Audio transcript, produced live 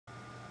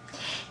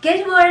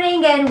Good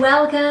morning and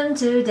welcome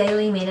to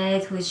Daily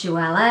Minute with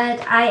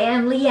Joëlette. I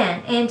am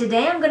Llyane and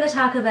today I'm going to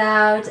talk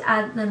about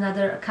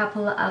another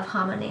couple of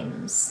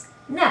homonyms.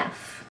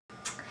 Neuf.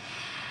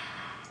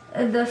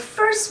 The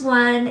first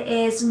one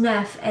is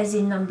neuf as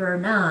in number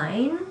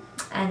 9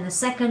 and the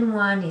second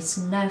one is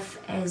neuf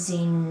as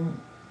in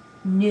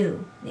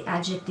new, the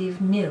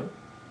adjective new.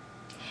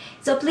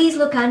 So please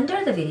look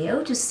under the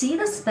video to see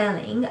the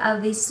spelling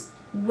of these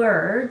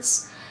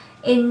words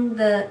in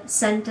the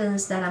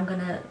sentence that I'm going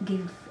to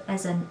give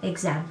as an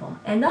example.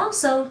 And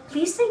also,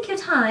 please take your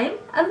time,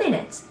 a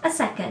minute, a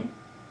second,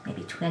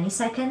 maybe 20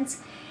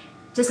 seconds,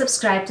 to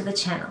subscribe to the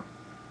channel.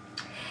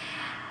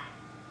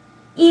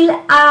 Il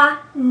a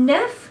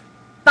 9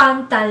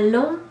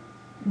 pantalons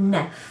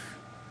neufs.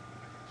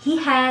 He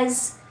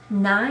has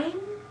 9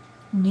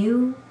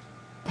 new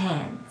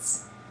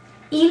pants.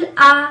 Il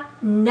a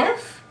 9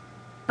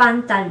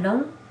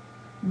 pantalons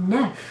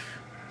neufs.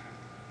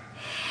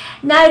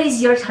 Now it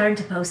is your turn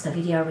to post a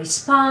video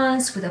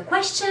response with a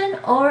question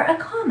or a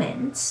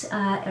comment,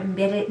 and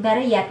better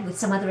yet with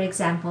some other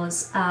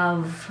examples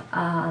of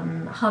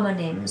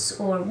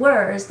homonyms or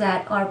words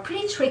that are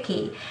pretty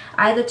tricky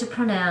either to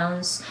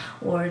pronounce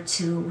or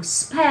to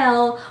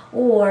spell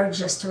or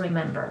just to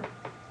remember.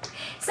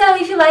 So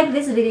if you like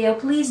this video,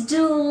 please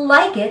do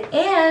like it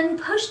and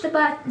push the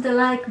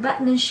like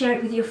button and share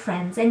it with your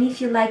friends. And if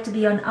you'd like to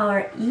be on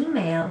our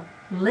email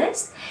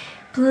list,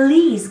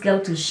 please go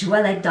to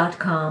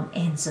joelette.com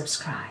and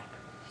subscribe.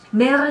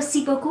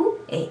 Merci beaucoup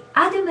et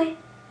à demain!